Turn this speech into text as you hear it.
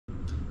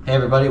Hey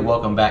everybody,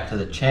 welcome back to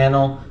the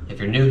channel. If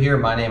you're new here,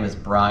 my name is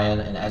Brian,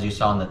 and as you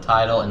saw in the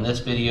title, in this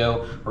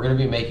video, we're going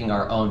to be making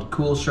our own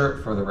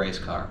Coolshirt for the race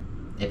car.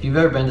 If you've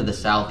ever been to the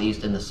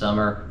Southeast in the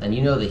summer, then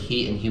you know the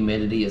heat and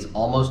humidity is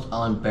almost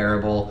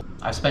unbearable.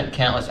 I've spent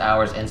countless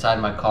hours inside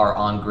my car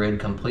on grid,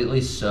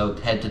 completely soaked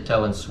head to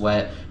toe in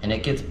sweat, and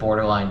it gets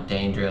borderline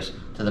dangerous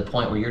to the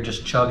point where you're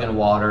just chugging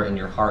water and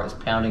your heart is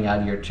pounding out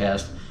of your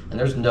chest, and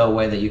there's no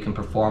way that you can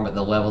perform at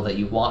the level that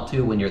you want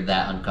to when you're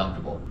that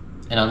uncomfortable.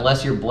 And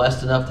unless you're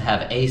blessed enough to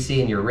have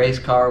AC in your race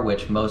car,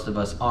 which most of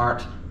us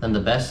aren't, then the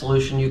best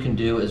solution you can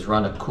do is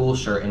run a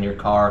Coolshirt in your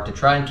car to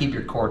try and keep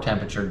your core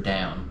temperature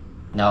down.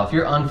 Now, if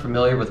you're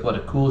unfamiliar with what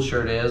a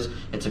Coolshirt is,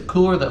 it's a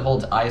cooler that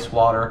holds ice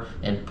water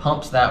and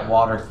pumps that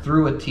water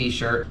through a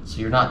t-shirt so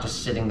you're not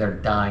just sitting there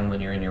dying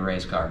when you're in your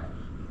race car.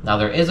 Now,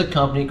 there is a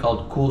company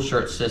called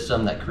Coolshirt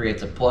System that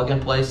creates a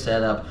plug-and-play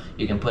setup.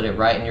 You can put it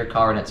right in your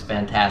car and it's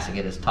fantastic.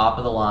 It is top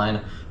of the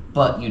line.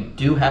 But you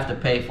do have to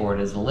pay for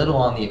it. It's a little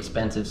on the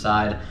expensive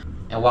side.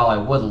 And while I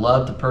would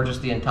love to purchase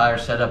the entire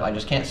setup, I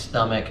just can't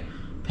stomach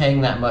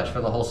paying that much for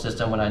the whole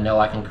system when I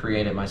know I can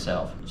create it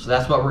myself. So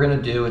that's what we're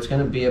gonna do. It's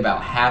gonna be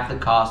about half the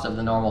cost of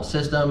the normal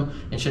system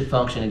and should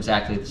function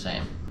exactly the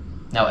same.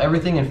 Now,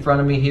 everything in front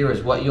of me here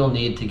is what you'll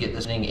need to get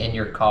this thing in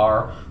your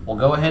car. We'll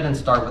go ahead and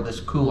start with this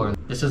cooler.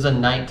 This is a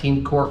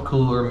 19-quart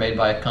cooler made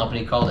by a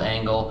company called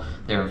Angle.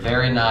 They're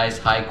very nice,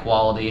 high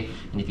quality,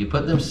 and if you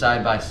put them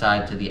side by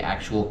side to the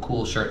actual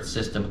Coolshirt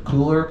System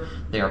cooler,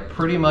 they are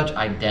pretty much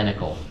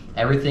identical.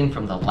 Everything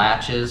from the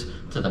latches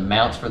to the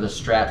mounts for the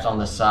straps on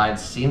the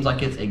sides seems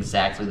like it's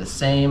exactly the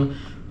same.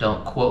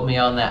 Don't quote me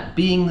on that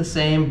being the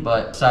same,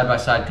 but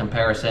side-by-side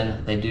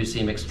comparison, they do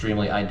seem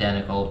extremely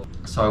identical.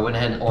 So I went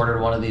ahead and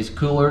ordered one of these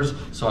coolers,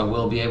 so I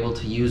will be able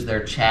to use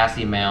their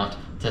chassis mount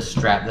to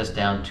strap this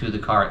down to the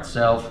car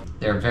itself.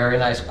 They're very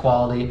nice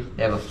quality.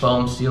 They have a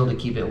foam seal to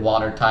keep it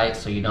watertight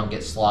so you don't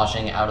get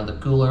sloshing out of the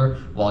cooler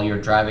while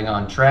you're driving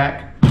on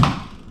track.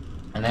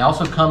 And they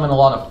also come in a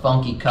lot of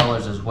funky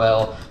colors as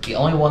well. The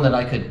only one that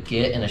I could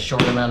get in a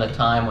short amount of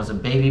time was a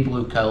baby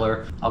blue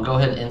color. I'll go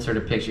ahead and insert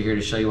a picture here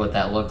to show you what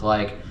that looked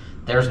like.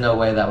 There's no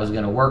way that was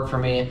gonna work for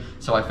me.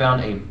 So I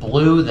found a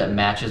blue that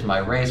matches my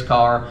race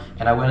car,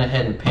 and I went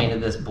ahead and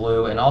painted this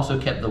blue and also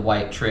kept the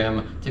white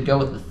trim to go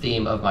with the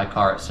theme of my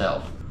car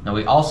itself. Now,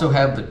 we also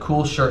have the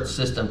Coolshirt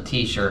System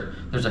t-shirt.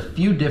 There's a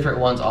few different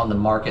ones on the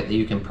market that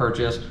you can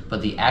purchase,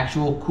 but the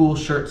actual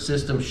Coolshirt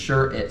System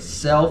shirt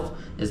itself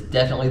is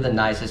definitely the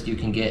nicest you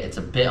can get. It's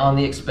a bit on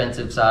the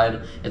expensive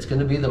side. It's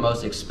gonna be the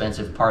most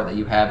expensive part that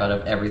you have out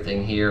of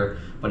everything here,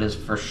 but it's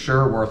for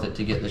sure worth it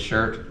to get the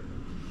shirt.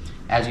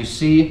 As you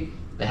see,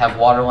 they have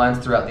water lines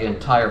throughout the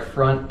entire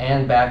front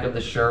and back of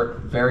the shirt.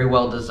 Very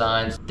well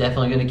designed.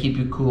 Definitely gonna keep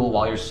you cool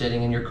while you're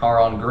sitting in your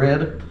car on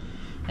grid.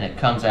 And it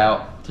comes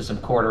out to some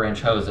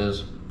 1/4-inch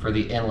hoses for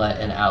the inlet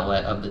and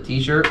outlet of the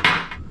t-shirt.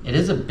 It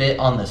is a bit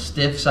on the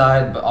stiff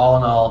side, but all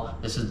in all,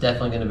 this is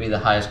definitely gonna be the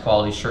highest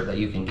quality shirt that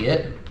you can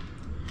get.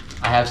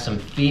 I have some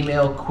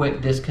female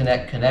quick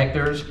disconnect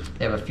connectors.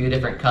 They have a few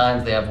different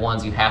kinds. They have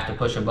ones you have to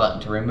push a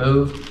button to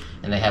remove,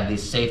 and they have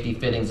these safety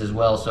fittings as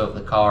well, so if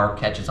the car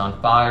catches on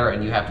fire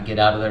and you have to get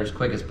out of there as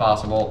quick as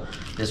possible,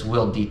 this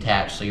will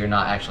detach so you're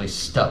not actually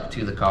stuck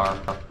to the car.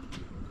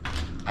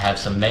 I have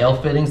some male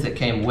fittings that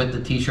came with the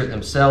t-shirt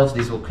themselves.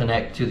 These will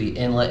connect to the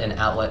inlet and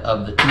outlet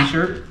of the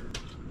t-shirt.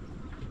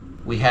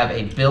 We have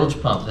a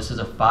bilge pump. This is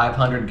a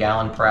 500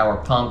 gallon per hour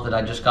pump that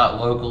I just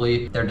got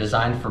locally. They're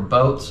designed for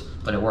boats,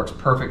 but it works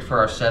perfect for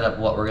our setup,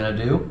 what we're gonna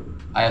do.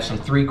 I have some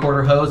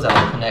 3/4 hose that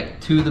will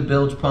connect to the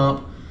bilge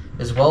pump,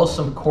 as well as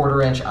some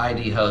 1/4-inch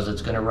ID hose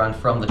that's gonna run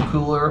from the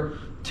cooler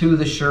to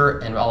the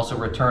shirt and also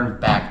return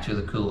back to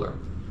the cooler.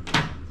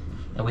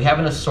 And we have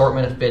an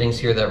assortment of fittings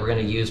here that we're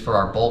gonna use for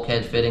our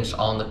bulkhead fittings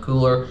on the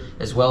cooler,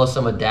 as well as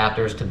some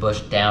adapters to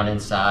push down in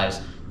size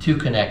to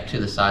connect to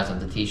the size of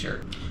the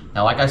t-shirt.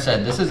 Now, like I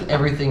said, this is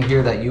everything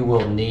here that you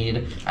will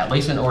need, at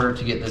least in order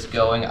to get this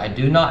going. I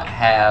do not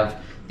have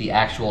the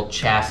actual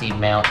chassis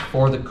mount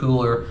for the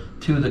cooler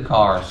to the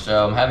car,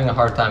 so I'm having a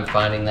hard time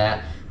finding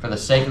that. For the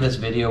sake of this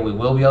video, we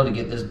will be able to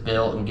get this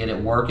built and get it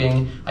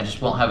working. I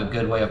just won't have a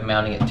good way of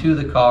mounting it to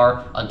the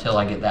car until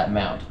I get that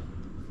mount.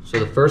 So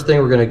the first thing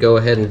we're gonna go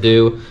ahead and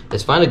do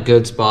is find a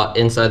good spot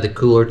inside the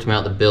cooler to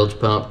mount the bilge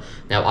pump.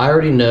 Now, I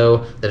already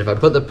know that if I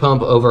put the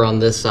pump over on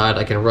this side,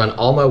 I can run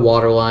all my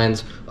water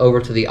lines over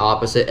to the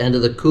opposite end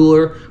of the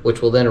cooler,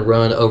 which will then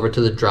run over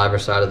to the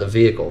driver's side of the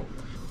vehicle.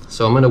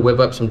 So I'm gonna whip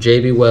up some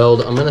JB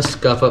Weld. I'm gonna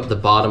scuff up the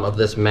bottom of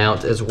this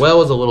mount as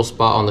well as a little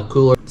spot on the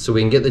cooler so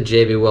we can get the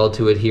JB Weld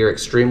to adhere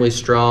extremely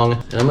strong.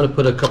 And I'm gonna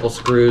put a couple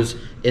screws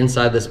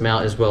inside this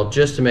mount as well,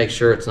 just to make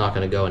sure it's not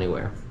gonna go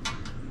anywhere.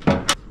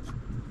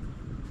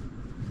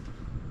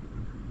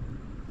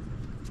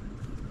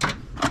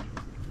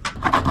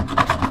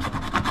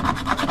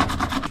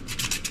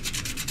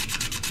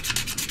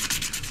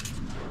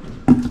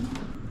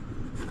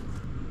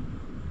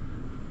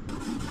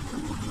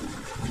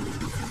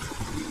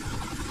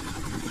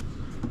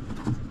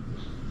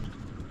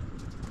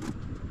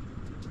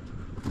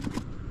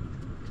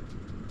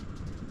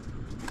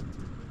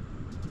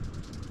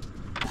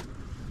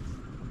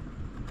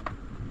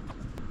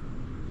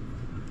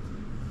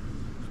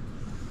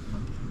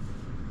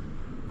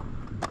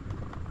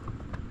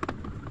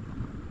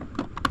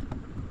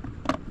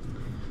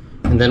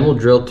 And then we'll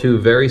drill 2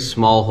 very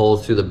small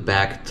holes through the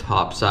back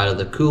top side of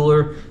the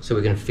cooler so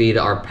we can feed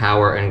our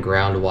power and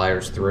ground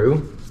wires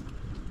through.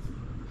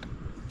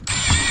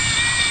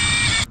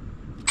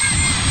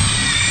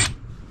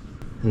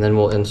 And then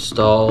we'll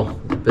install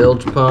the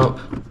bilge pump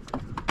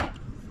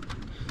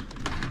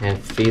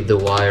and feed the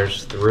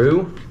wires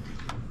through.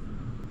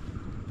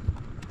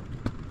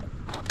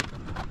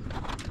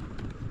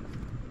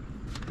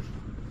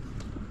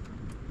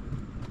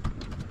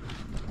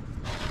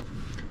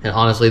 And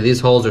honestly,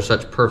 these holes are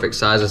such perfect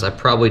sizes, I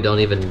probably don't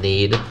even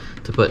need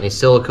to put any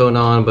silicone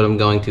on, but I'm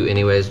going to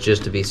anyways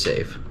just to be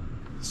safe.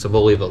 So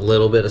we'll leave a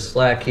little bit of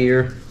slack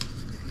here.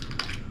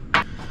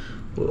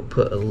 We'll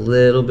put a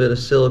little bit of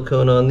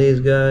silicone on these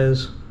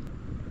guys.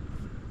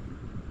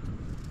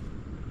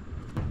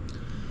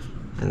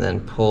 And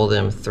then pull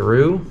them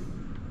through,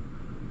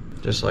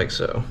 just like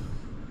so.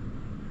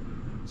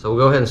 So we'll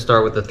go ahead and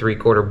start with the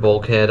 3/4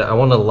 bulkhead. I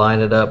want to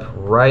line it up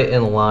right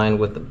in line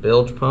with the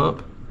bilge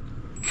pump.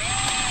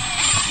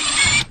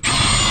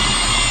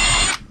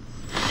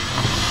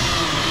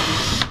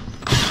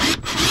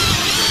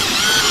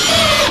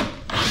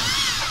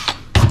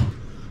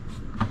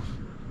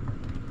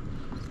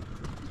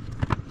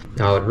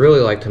 Now I would really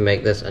like to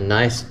make this a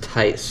nice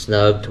tight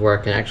snug to where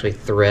I can actually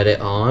thread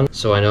it on,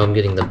 so I know I'm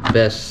getting the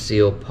best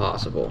seal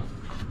possible.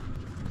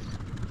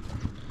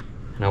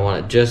 And I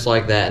want it just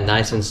like that,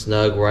 nice and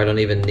snug, where I don't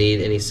even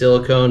need any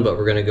silicone, but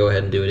we're gonna go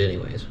ahead and do it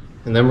anyways.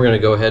 And then we're gonna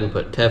go ahead and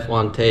put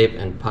Teflon tape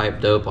and pipe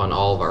dope on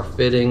all of our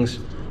fittings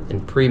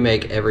and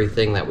pre-make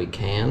everything that we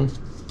can.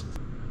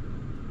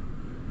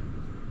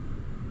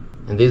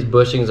 And these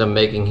bushings I'm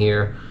making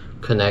here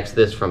connects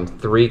this from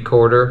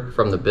 3/4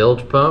 from the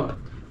bilge pump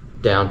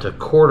down to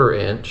 1/4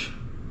 inch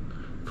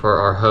for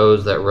our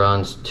hose that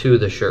runs to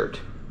the shirt.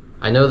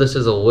 I know this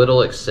is a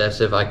little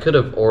excessive. I could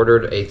have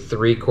ordered a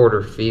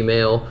 3/4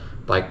 female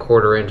by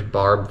 1/4 inch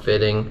barb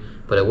fitting,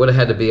 but it would have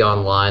had to be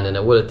online and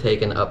it would have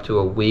taken up to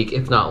a week,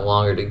 if not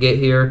longer, to get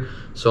here.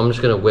 So I'm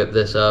just gonna whip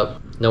this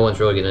up. No one's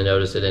really gonna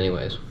notice it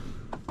anyways.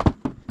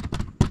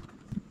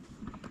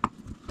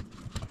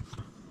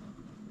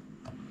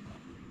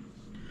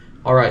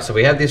 All right, so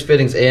we have these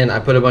fittings in. I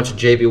put a bunch of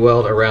JB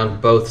Weld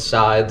around both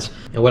sides.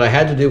 And what I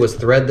had to do was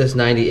thread this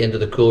 90 into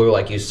the cooler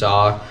like you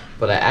saw,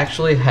 but I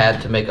actually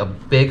had to make a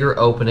bigger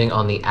opening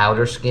on the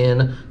outer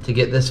skin to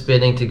get this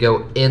fitting to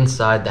go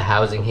inside the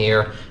housing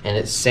here. And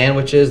it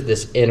sandwiches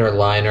this inner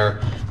liner.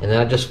 And then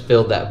I just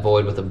filled that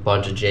void with a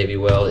bunch of JB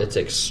Weld. It's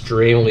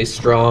extremely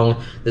strong.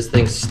 This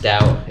thing's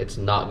stout. It's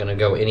not gonna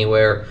go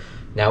anywhere.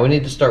 Now we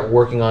need to start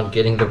working on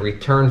getting the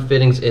return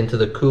fittings into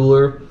the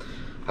cooler.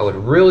 I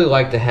would really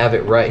like to have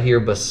it right here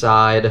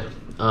beside,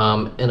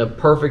 in a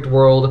perfect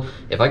world,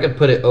 if I could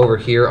put it over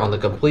here on the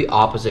complete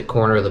opposite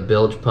corner of the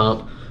bilge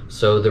pump,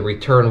 so the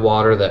return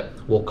water that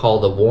we'll call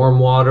the warm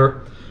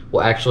water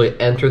will actually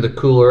enter the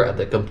cooler at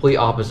the complete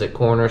opposite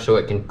corner so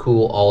it can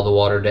cool all the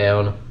water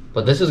down.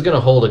 But this is gonna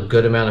hold a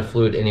good amount of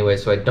fluid anyway,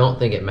 so I don't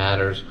think it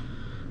matters.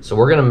 So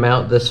we're gonna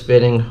mount this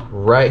fitting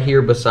right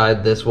here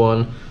beside this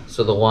one,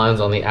 so the lines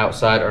on the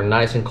outside are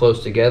nice and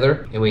close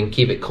together, and we can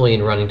keep it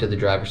clean running to the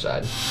driver's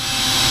side.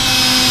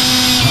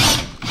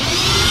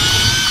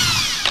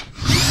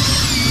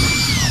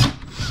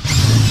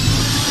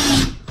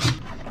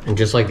 And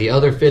just like the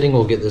other fitting,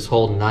 we'll get this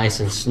hole nice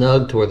and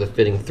snug to where the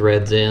fitting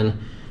threads in,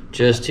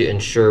 just to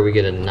ensure we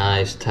get a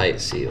nice tight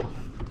seal.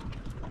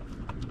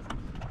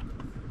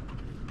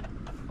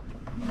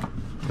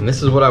 And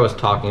this is what I was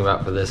talking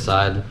about for this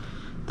side.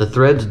 The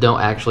threads don't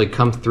actually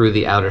come through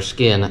the outer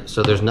skin,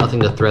 so there's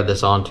nothing to thread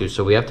this onto.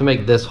 So we have to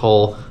make this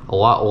hole a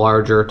lot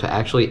larger to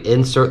actually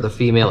insert the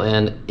female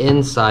end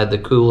inside the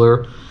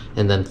cooler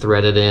and then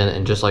thread it in.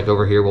 And just like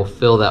over here, we'll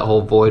fill that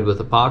whole void with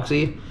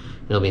epoxy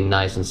and it'll be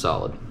nice and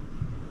solid.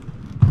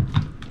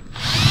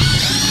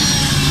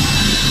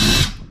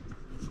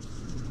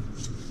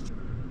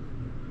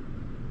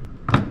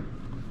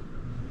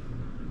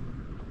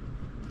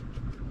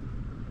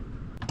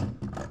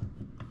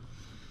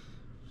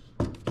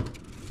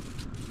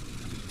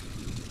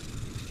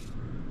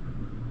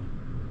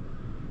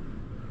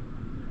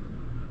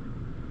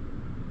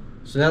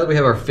 So now that we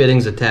have our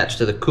fittings attached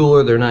to the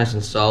cooler, they're nice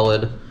and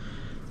solid.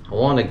 I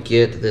want to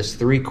get this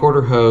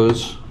 3/4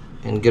 hose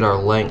and get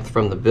our length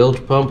from the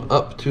bilge pump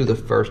up to the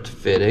first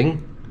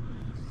fitting.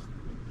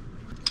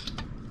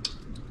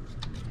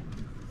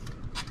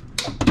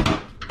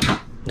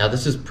 Now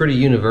this is pretty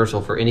universal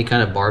for any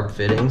kind of barbed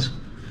fittings.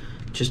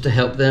 Just to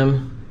help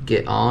them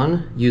get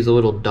on, use a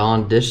little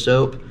Dawn dish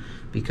soap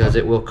because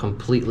it will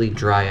completely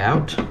dry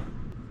out.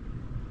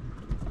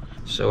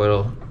 So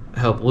it'll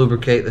help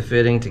lubricate the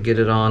fitting to get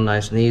it on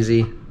nice and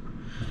easy.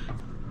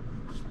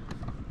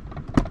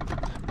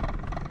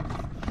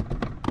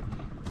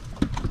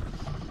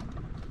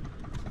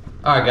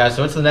 Alright guys,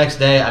 so it's the next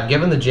day. I've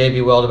given the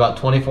JB Weld about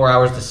 24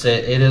 hours to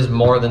sit. It is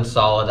more than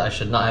solid. I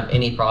should not have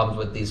any problems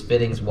with these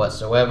fittings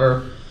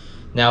whatsoever.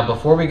 Now,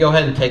 before we go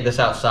ahead and take this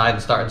outside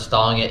and start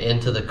installing it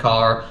into the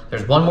car,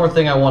 there's one more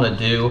thing I want to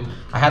do.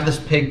 I have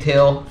this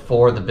pigtail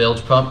for the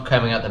bilge pump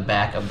coming out the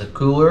back of the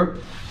cooler,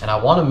 and I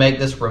want to make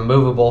this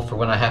removable for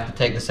when I have to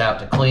take this out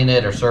to clean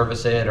it or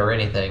service it or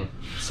anything.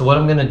 So what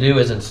I'm going to do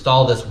is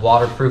install this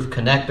waterproof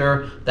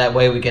connector. That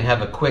way we can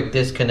have a quick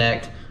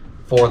disconnect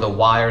for the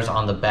wires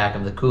on the back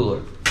of the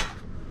cooler.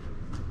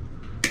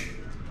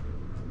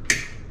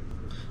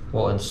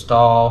 We'll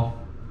install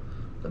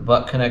the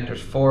butt connectors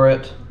for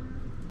it.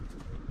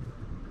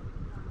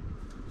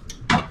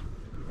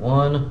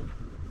 1,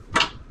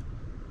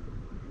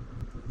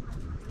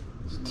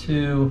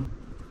 2,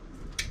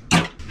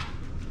 and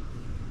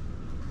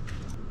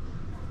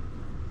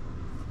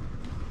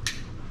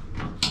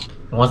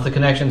once the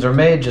connections are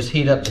made, just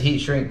heat up the heat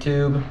shrink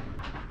tube.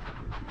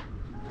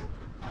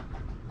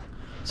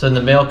 So then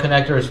the male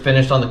connector is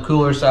finished on the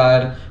cooler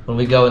side. When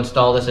we go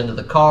install this into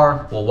the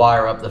car, we'll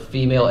wire up the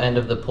female end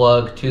of the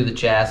plug to the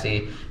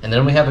chassis, and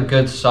then we have a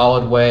good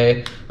solid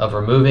way of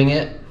removing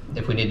it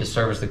if we need to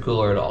service the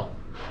cooler at all.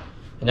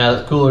 And now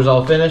that the cooler's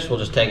all finished, we'll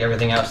just take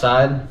everything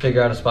outside,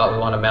 figure out a spot we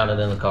want to mount it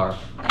in the car.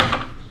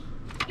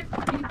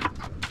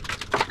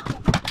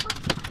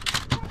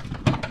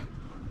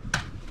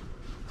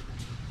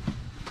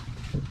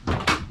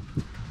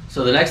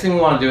 So the next thing we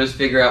want to do is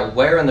figure out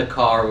where in the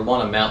car we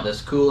want to mount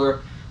this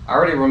cooler. I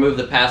already removed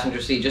the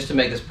passenger seat just to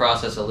make this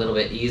process a little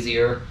bit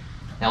easier.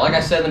 Now, like I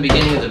said in the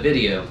beginning of the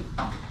video,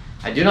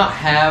 I do not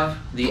have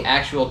the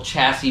actual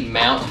chassis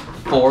mount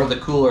for the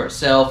cooler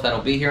itself.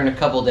 That'll be here in a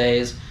couple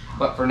days.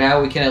 But for now,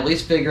 we can at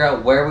least figure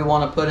out where we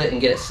want to put it and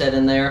get it set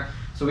in there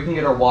so we can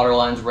get our water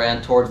lines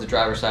ran towards the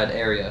driver's side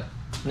area.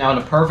 Now, in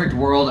a perfect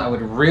world, I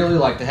would really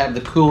like to have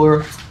the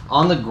cooler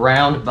on the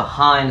ground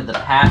behind the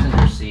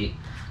passenger seat.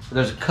 But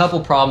there's a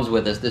couple problems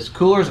with this. This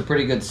cooler is a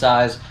pretty good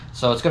size,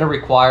 so it's going to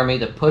require me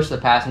to push the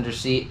passenger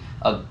seat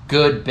a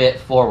good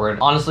bit forward.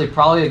 Honestly,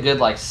 probably a good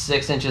like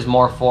 6 inches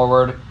more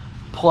forward.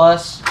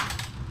 Plus,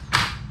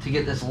 to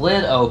get this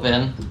lid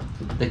open,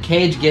 the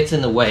cage gets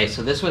in the way,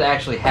 so this would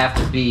actually have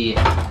to be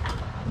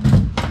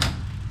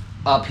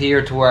up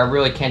here to where I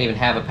really can't even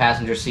have a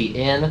passenger seat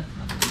in.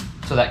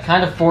 So that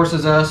kind of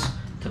forces us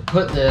to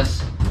put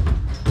this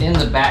in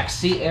the back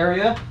seat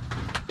area.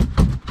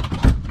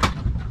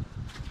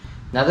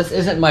 Now, this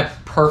isn't my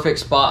perfect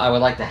spot I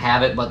would like to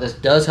have it, but this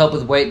does help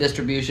with weight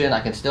distribution.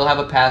 I can still have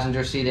a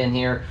passenger seat in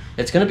here.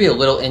 It's going to be a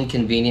little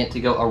inconvenient to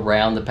go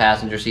around the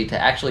passenger seat to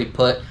actually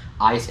put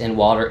ice and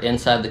water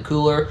inside the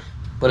cooler.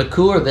 But a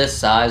cooler this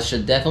size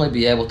should definitely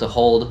be able to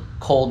hold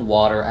cold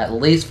water at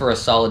least for a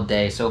solid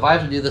day. So if I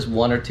have to do this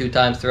 1 or 2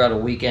 times throughout a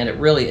weekend, it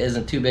really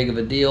isn't too big of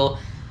a deal.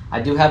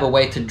 I do have a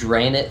way to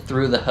drain it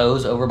through the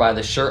hose over by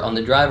the shirt on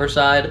the driver's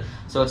side,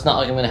 so it's not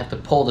like I'm going to have to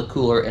pull the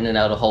cooler in and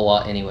out a whole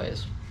lot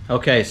anyways.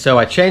 Okay, so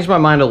I changed my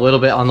mind a little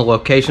bit on the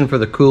location for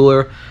the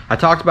cooler. I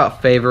talked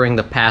about favoring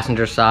the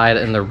passenger side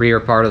and the rear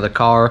part of the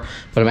car,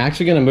 but I'm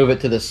actually going to move it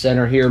to the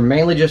center here,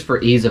 mainly just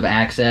for ease of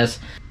access.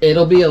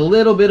 It'll be a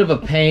little bit of a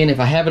pain if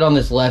I have it on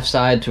this left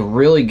side to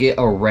really get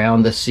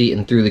around the seat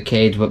and through the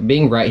cage, but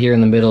being right here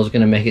in the middle is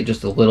going to make it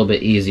just a little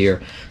bit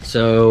easier.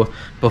 So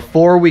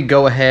before we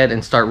go ahead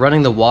and start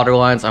running the water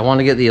lines, I want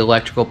to get the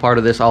electrical part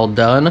of this all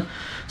done.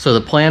 So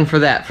the plan for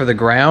that, for the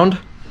ground,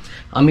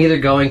 I'm either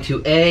going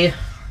to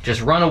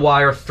just run a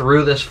wire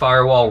through this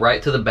firewall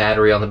right to the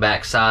battery on the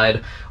back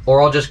side, or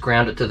I'll just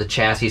ground it to the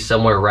chassis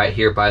somewhere right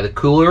here by the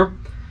cooler.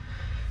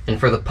 And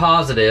for the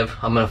positive,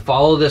 I'm going to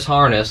follow this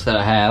harness that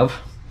I have.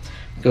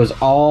 It goes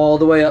all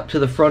the way up to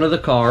the front of the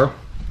car,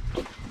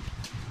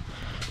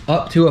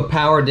 up to a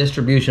power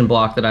distribution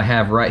block that I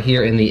have right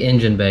here in the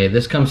engine bay.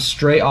 This comes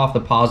straight off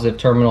the positive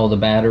terminal of the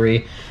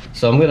battery.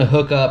 So I'm going to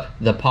hook up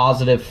the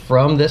positive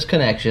from this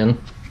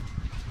connection,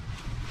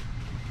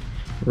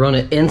 run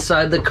it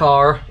inside the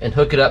car, and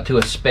hook it up to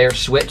a spare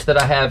switch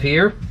that I have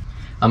here.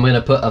 I'm going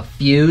to put a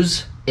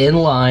fuse in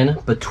line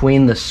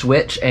between the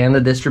switch and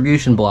the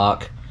distribution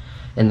block,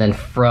 and then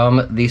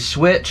from the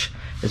switch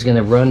is going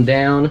to run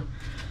down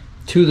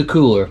to the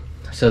cooler.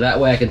 So that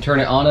way I can turn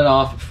it on and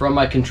off from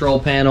my control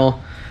panel,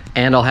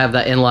 and I'll have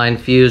that inline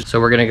fuse. So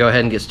we're going to go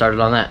ahead and get started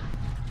on that.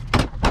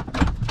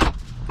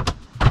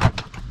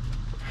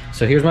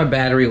 So here's my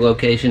battery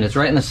location. It's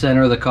right in the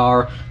center of the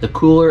car. The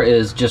cooler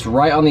is just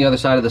right on the other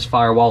side of this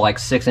firewall, like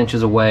 6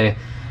 inches away.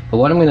 But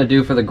what I'm going to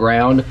do for the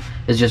ground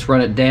is just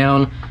run it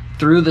down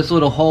through this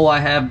little hole I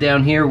have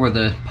down here where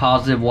the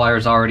positive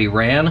wires already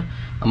ran.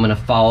 I'm going to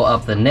follow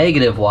up the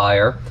negative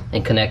wire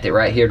and connect it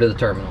right here to the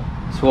terminal.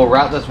 So we'll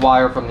route this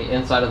wire from the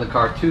inside of the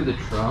car to the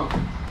trunk.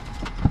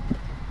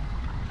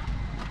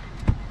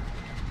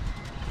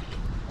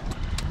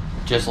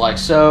 Just like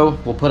so.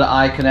 We'll put an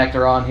I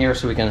connector on here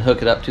so we can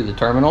hook it up to the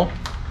terminal.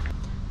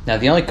 Now,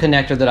 the only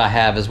connector that I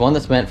have is one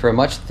that's meant for a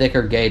much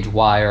thicker gauge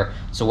wire.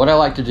 So what I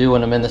like to do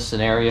when I'm in this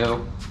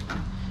scenario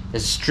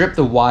is strip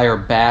the wire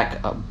back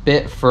a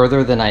bit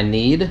further than I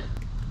need.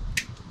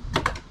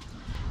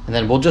 And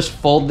then we'll just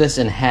fold this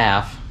in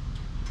half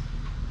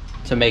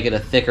to make it a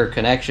thicker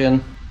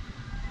connection,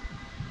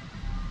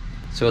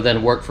 so it'll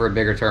then work for a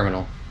bigger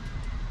terminal.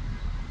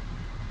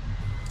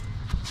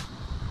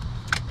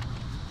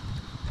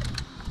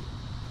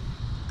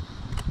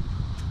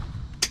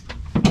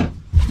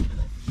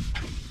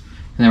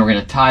 And then we're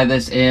going to tie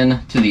this in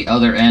to the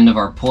other end of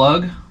our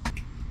plug.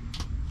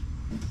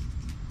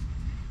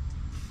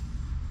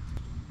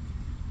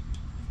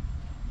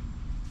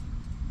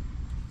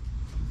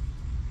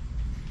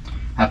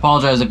 I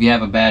apologize if you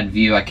have a bad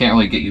view. I can't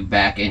really get you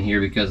back in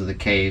here because of the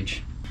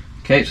cage.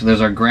 Okay, so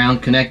there's our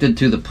ground connected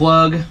to the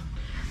plug.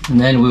 And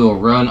then we will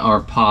run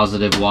our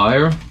positive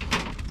wire.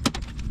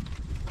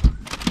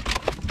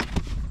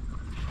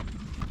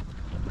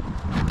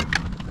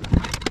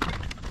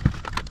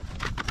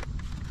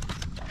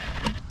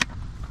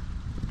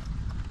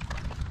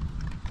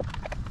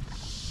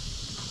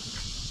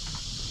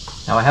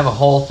 Now I have a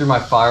hole through my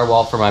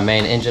firewall for my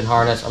main engine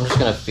harness. I'm just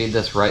going to feed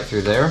this right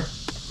through there.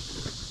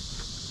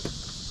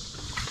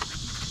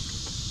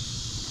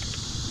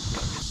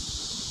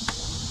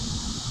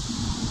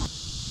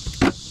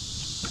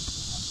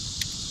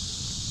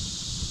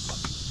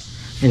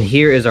 And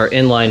here is our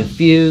inline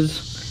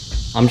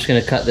fuse. I'm just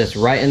going to cut this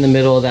right in the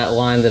middle of that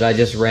line that I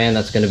just ran.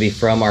 That's going to be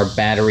from our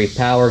battery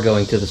power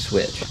going to the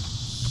switch.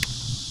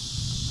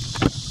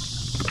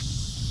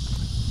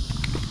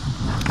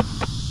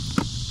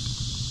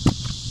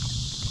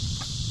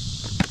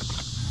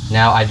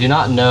 Now I do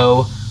not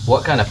know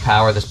what kind of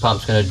power this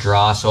pump's going to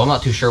draw, so I'm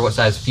not too sure what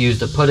size fuse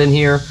to put in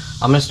here.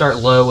 I'm going to start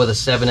low with a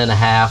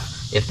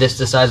 7.5. If this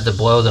decides to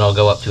blow, then I'll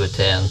go up to a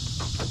 10.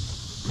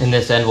 And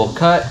this end will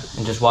cut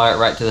and just wire it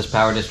right to this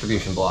power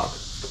distribution block.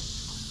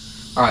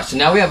 Alright, so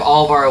now we have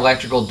all of our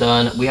electrical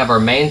done. We have our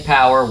main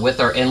power with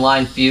our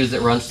inline fuse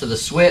that runs to the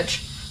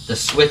switch. The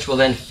switch will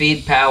then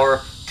feed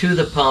power to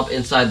the pump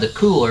inside the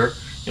cooler,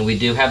 and we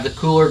do have the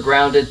cooler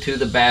grounded to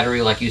the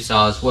battery like you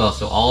saw as well.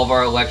 So all of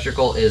our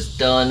electrical is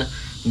done.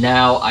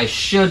 Now I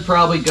should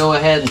probably go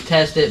ahead and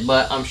test it,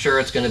 but I'm sure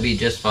it's going to be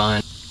just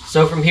fine.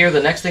 So from here,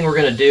 the next thing we're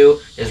going to do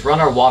is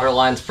run our water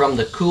lines from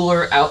the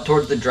cooler out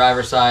towards the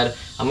driver's side.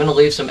 I'm going to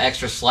leave some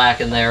extra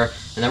slack in there,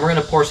 and then we're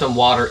going to pour some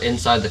water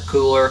inside the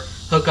cooler,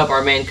 hook up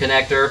our main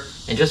connector,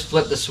 and just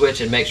flip the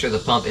switch and make sure the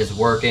pump is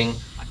working.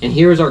 And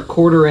here's our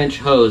 1/4-inch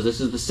hose.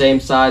 This is the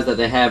same size that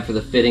they have for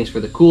the fittings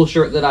for the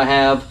Coolshirt that I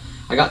have.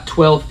 I got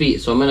 12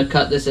 feet, so I'm going to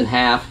cut this in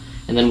half,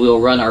 and then we'll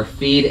run our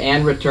feed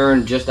and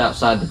return just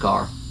outside the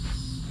car.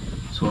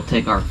 So we'll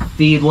take our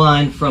feed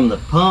line from the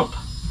pump,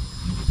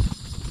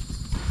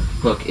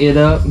 hook it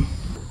up,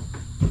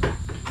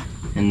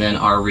 and then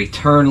our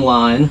return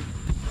line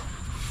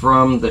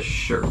from the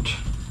shirt.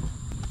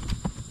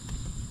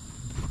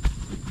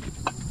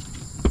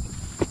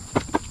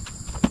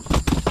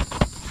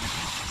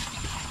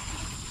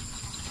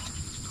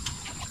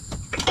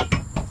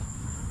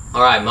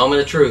 All right,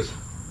 moment of truth.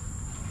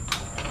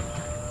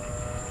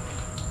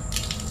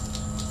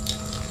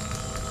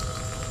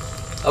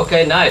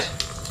 Okay, nice.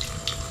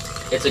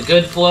 It's a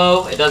good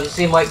flow. It doesn't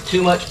seem like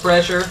too much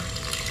pressure.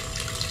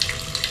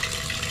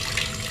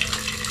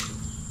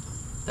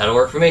 That'll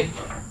work for me.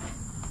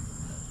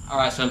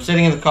 Alright, so I'm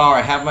sitting in the car.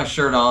 I have my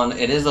shirt on.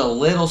 It is a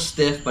little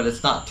stiff, but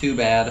it's not too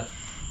bad.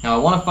 Now I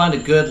want to find a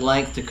good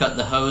length to cut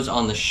the hose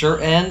on the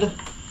shirt end,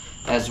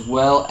 as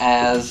well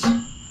as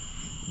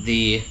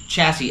the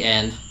chassis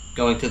end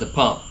going to the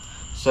pump.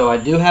 So I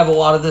do have a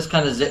lot of this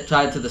kind of zip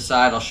tied to the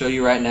side. I'll show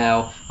you right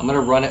now. I'm going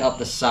to run it up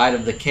the side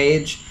of the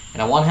cage,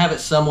 and I want to have it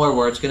somewhere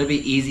where it's going to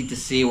be easy to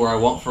see, where I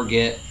won't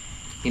forget.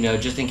 You know,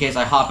 just in case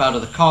I hop out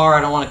of the car,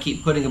 I don't want to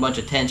keep putting a bunch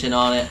of tension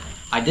on it.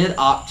 I did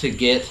opt to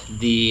get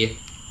the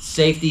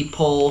safety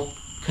pull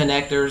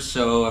connectors,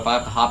 so if I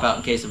have to hop out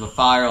in case of a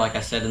fire, like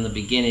I said in the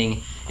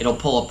beginning, it'll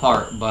pull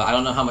apart, but I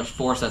don't know how much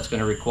force that's going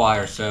to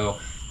require. So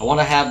I want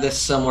to have this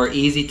somewhere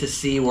easy to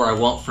see where I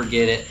won't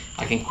forget it.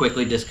 I can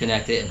quickly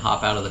disconnect it and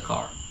hop out of the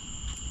car.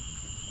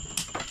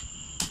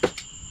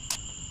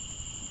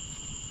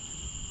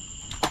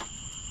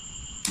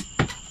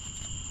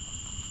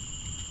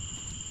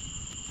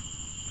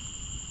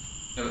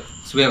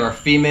 So we have our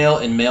female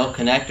and male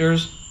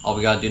connectors. All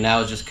we gotta do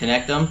now is just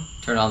connect them,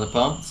 turn on the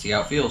pump, see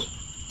how it feels.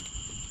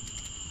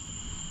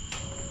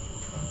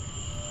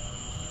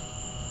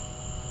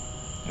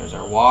 There's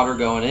our water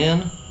going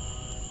in.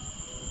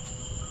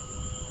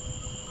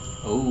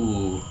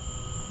 Ooh.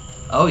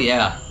 Oh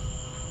yeah.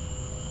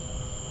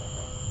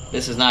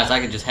 This is nice. I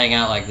could just hang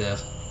out like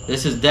this.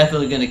 This is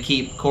definitely gonna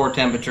keep core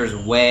temperatures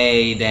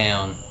way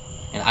down.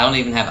 And I don't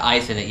even have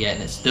ice in it yet,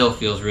 and it still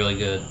feels really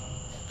good.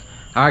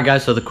 Alright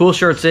guys, so the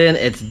Coolshirt's in,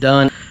 it's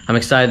done. I'm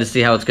excited to see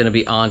how it's going to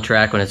be on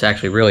track when it's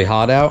actually really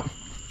hot out.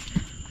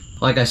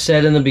 Like I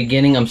said in the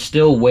beginning, I'm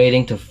still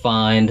waiting to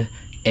find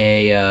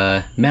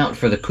a mount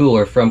for the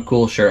cooler from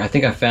Coolshirt. I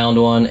think I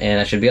found one, and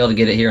I should be able to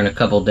get it here in a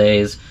couple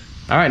days.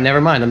 Alright,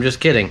 never mind, I'm just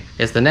kidding.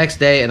 It's the next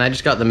day, and I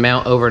just got the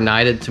mount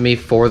overnighted to me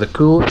for the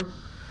cooler.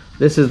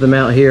 This is the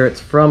mount here,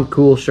 it's from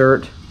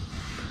Coolshirt.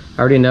 I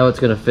already know it's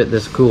going to fit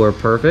this cooler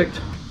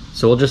perfect.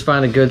 So we'll just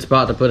find a good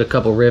spot to put a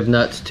couple riv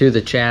nuts to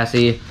the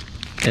chassis.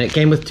 And it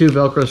came with 2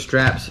 Velcro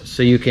straps,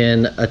 so you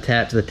can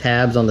attach the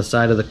tabs on the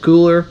side of the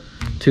cooler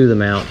to the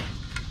mount.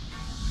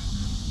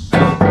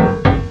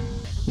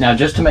 Now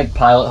just to make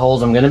pilot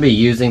holes, I'm going to be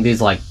using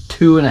these like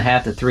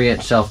 2.5 to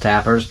 3-inch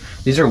self-tappers.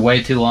 These are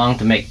way too long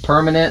to make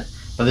permanent,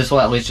 but this will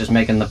at least just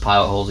make the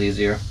pilot holes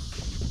easier.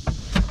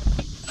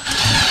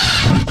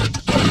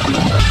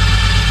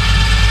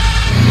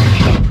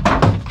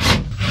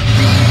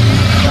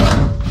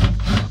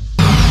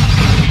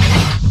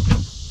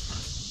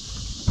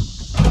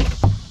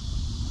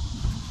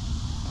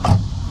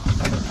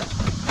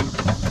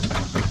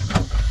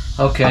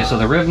 Okay, so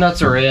the rib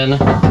nuts are in.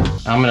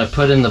 I'm gonna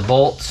put in the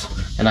bolts,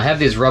 and I have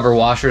these rubber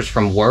washers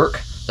from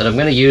work that I'm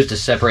gonna use to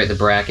separate the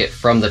bracket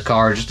from the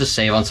car just to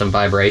save on some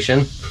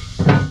vibration.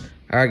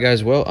 All right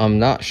guys, well, I'm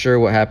not sure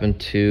what happened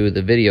to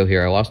the video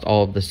here. I lost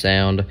all of the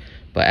sound,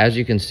 but as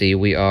you can see,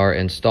 we are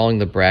installing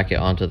the bracket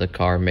onto the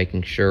car,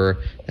 making sure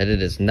that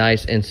it is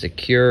nice and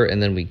secure,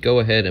 and then we go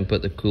ahead and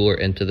put the cooler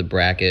into the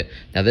bracket.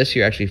 Now this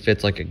here actually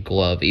fits like a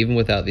glove. Even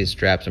without these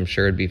straps, I'm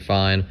sure it'd be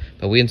fine,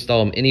 but we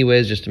install them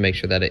anyways just to make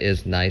sure that it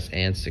is nice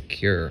and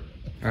secure.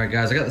 All right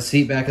guys, I got the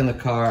seat back in the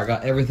car. I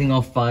got everything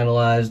all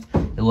finalized.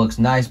 It looks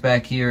nice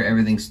back here.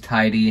 Everything's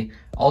tidy.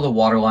 All the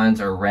water lines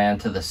are ran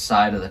to the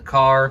side of the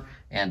car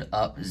and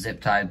up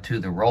zip tied to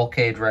the roll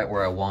cage right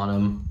where I want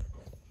them.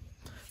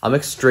 I'm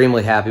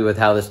extremely happy with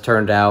how this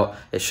turned out.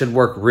 It should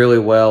work really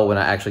well when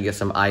I actually get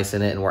some ice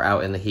in it and we're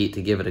out in the heat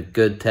to give it a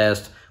good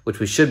test, which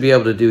we should be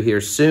able to do here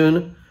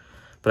soon.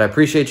 But I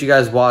appreciate you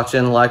guys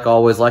watching. Like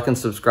always, like and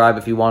subscribe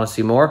if you want to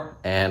see more,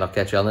 and I'll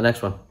catch you on the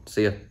next one.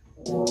 See ya.